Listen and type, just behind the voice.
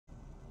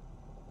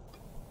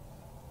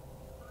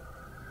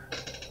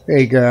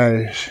Hey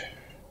guys,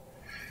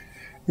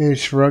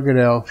 it's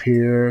RuggedElf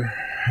here.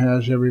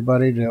 How's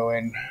everybody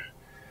doing?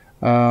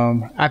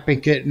 I've been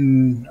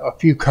getting a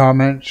few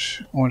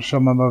comments on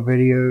some of my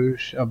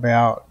videos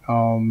about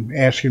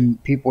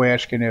people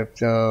asking if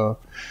the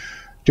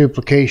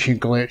duplication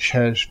glitch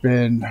has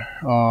been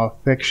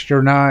fixed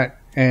or not,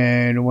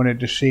 and wanted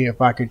to see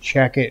if I could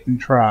check it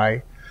and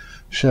try.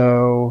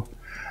 So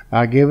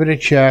I give it a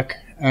check,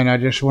 and I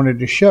just wanted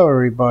to show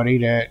everybody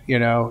that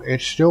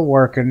it's still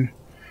working.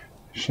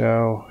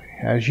 So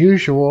as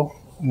usual,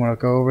 I'm going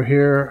to go over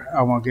here.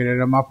 I want to get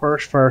into my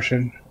first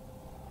person.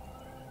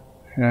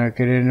 And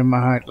get into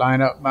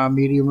line up my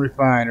medium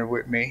refiner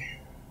with me.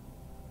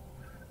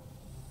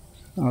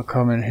 I'll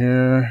come in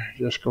here,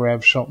 just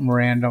grab something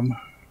random.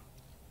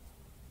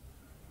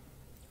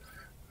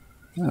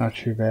 Not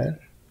too bad.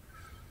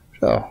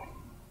 So,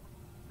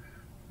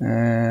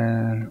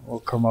 and we'll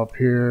come up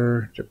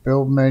here to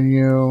build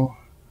menu.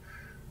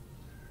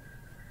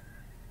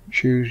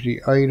 Choose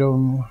the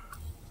item.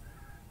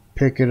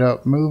 Pick it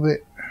up, move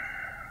it.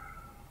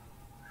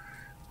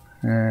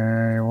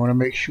 And you want to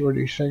make sure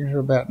these things are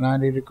about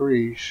 90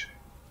 degrees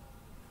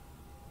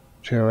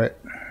to it.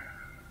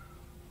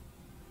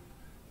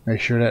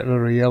 Make sure that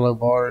little yellow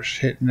bar is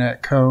hitting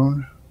that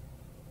cone.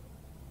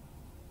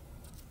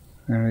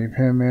 And leave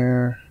him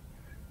there.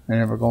 And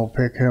then we're going to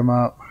pick him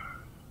up.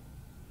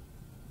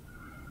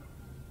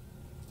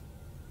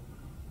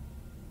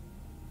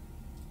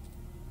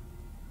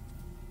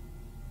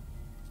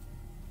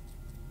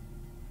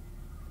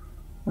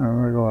 And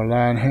we're going to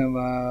line him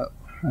up.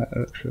 That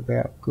looks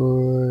about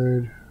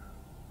good.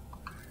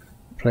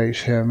 Place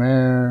him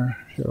there.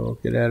 So we'll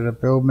get out of the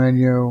build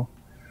menu.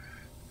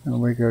 And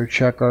we go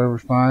check our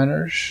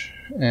refiners.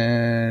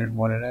 And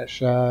one on that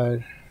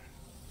side.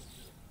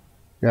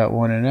 Got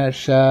one on that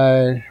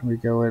side. We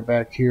go right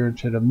back here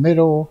into the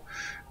middle.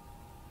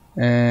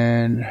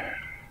 And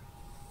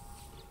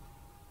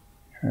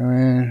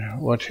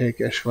we'll take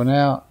this one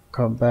out.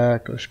 Come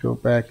back. Let's go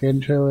back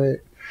into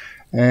it.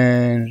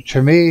 And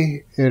to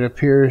me, it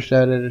appears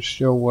that it is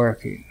still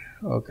working.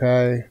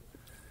 Okay.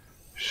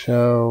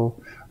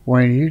 So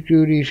when you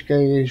do these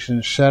guys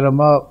and set them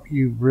up,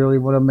 you really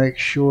want to make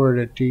sure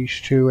that these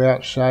two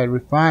outside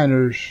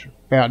refiners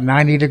about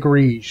 90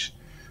 degrees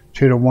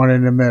to the one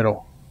in the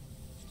middle.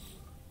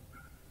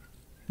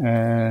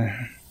 And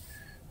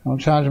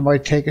sometimes it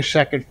might take a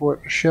second for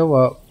it to show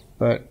up,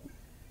 but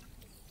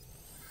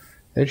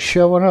it's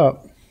showing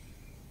up.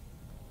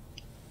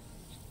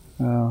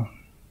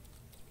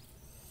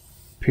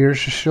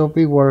 Appears to still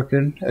be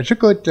working. It's a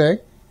good thing,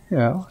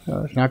 so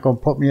it's not going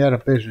to put me out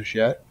of business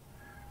yet.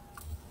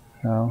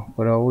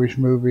 But I always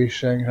move these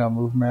things. I'll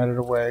move them out of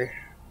the way.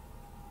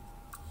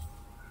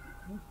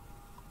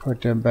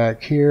 Put them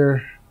back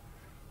here.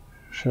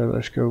 So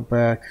let's go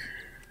back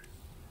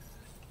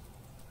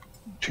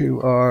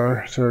to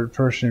our third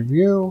person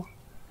view.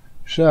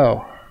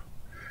 So,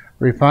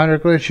 refiner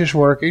glitch is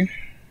working.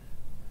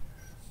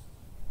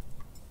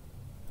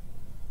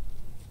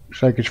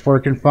 Looks like it's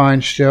working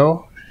fine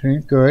still.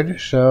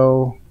 Good.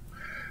 So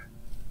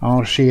I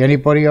don't see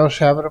anybody else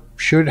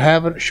should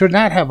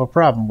not have a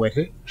problem with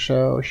it.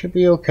 So it should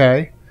be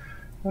okay.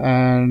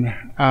 And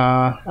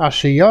I'll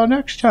see y'all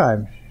next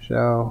time.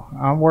 So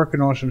I'm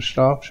working on some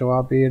stuff, so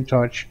I'll be in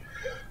touch.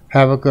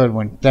 Have a good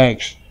one.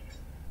 Thanks.